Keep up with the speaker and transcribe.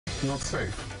not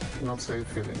safe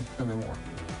feeling anymore.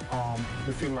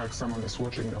 You feel like someone is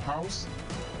watching your house,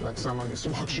 like someone is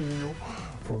watching you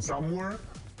from somewhere.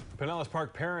 Pinellas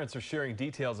Park parents are sharing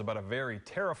details about a very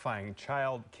terrifying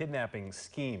child kidnapping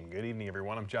scheme. Good evening,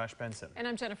 everyone. I'm Josh Benson. And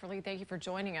I'm Jennifer Lee. Thank you for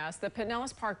joining us. The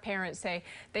Pinellas Park parents say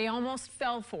they almost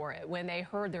fell for it when they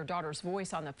heard their daughter's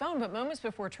voice on the phone, but moments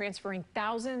before transferring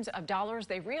thousands of dollars,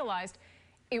 they realized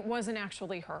it wasn't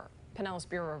actually her. Pinellas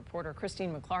Bureau reporter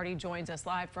Christine McClarty joins us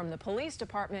live from the police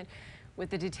department with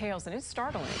the details, and it's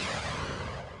startling.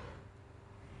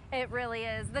 It really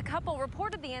is. The couple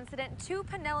reported the incident to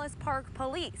Pinellas Park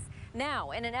Police.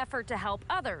 Now, in an effort to help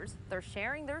others, they're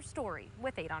sharing their story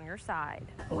with 8 on Your Side.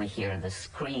 We hear the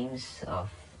screams of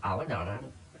our daughter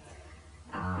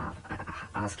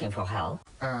asking for help.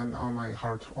 And my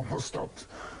heart almost stopped,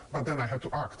 but then I had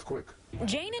to act quick.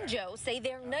 Jane and Joe say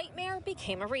their nightmare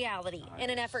became a reality. In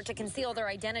an effort to conceal their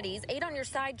identities, 8 on Your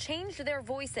Side changed their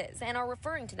voices and are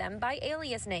referring to them by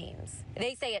alias names.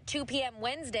 They say at 2 p.m.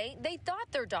 Wednesday, they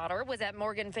thought their daughter was at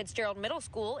Morgan Fitzgerald Middle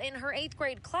School in her 8th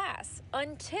grade class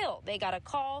until they got a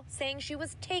call saying she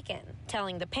was taken,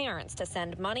 telling the parents to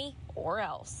send money or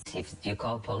else. If you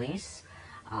call police,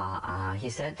 he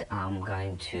said, I'm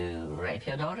going to rape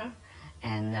your daughter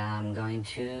and I'm going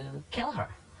to kill her.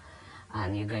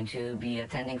 And you're going to be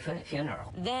attending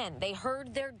funeral. Then they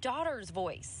heard their daughter's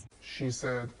voice. She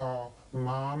said,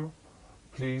 Mom,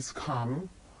 please come.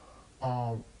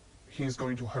 He's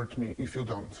going to hurt me if you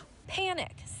don't.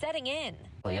 Panic setting in.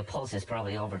 Well, your pulse is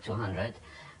probably over 200.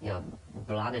 Your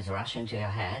blood is rushing to your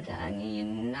head, and you're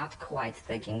not quite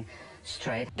thinking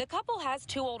straight. The couple has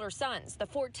 2 older sons. The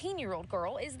 14-year-old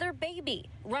girl is their baby,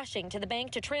 rushing to the bank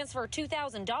to transfer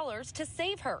 $2,000 to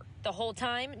save her. The whole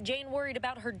time, Jane worried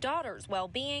about her daughter's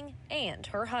well-being and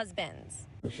her husband's.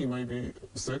 He may be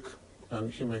sick,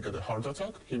 and he may get a heart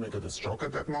attack. He may get a stroke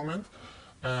at that moment,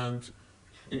 and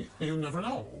you never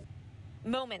know.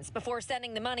 Moments before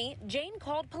sending the money, Jane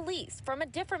called police from a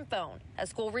different phone. A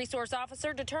school resource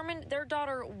officer determined their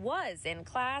daughter was in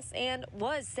class and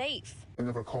was safe. I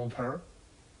never called her,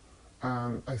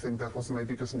 and I think that was my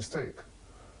biggest mistake.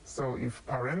 So if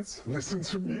parents listen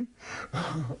to me,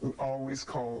 always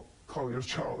call your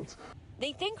child.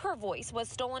 They think her voice was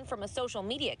stolen from a social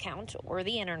media account or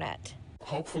the internet.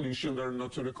 Hopefully she learned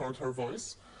not to record her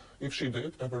voice. If she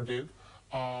ever did,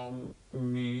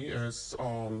 me as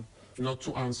not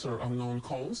to answer unknown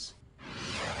calls.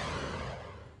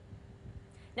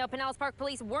 Now, Pinellas Park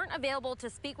Police weren't available to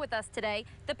speak with us today.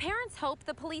 The parents hope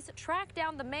the police track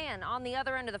down the man on the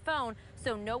other end of the phone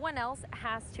so no one else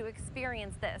has to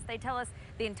experience this. They tell us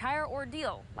the entire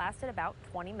ordeal lasted about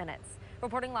 20 minutes.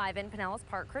 Reporting live in Pinellas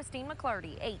Park, Christine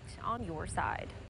McClarty, 8 on Your Side.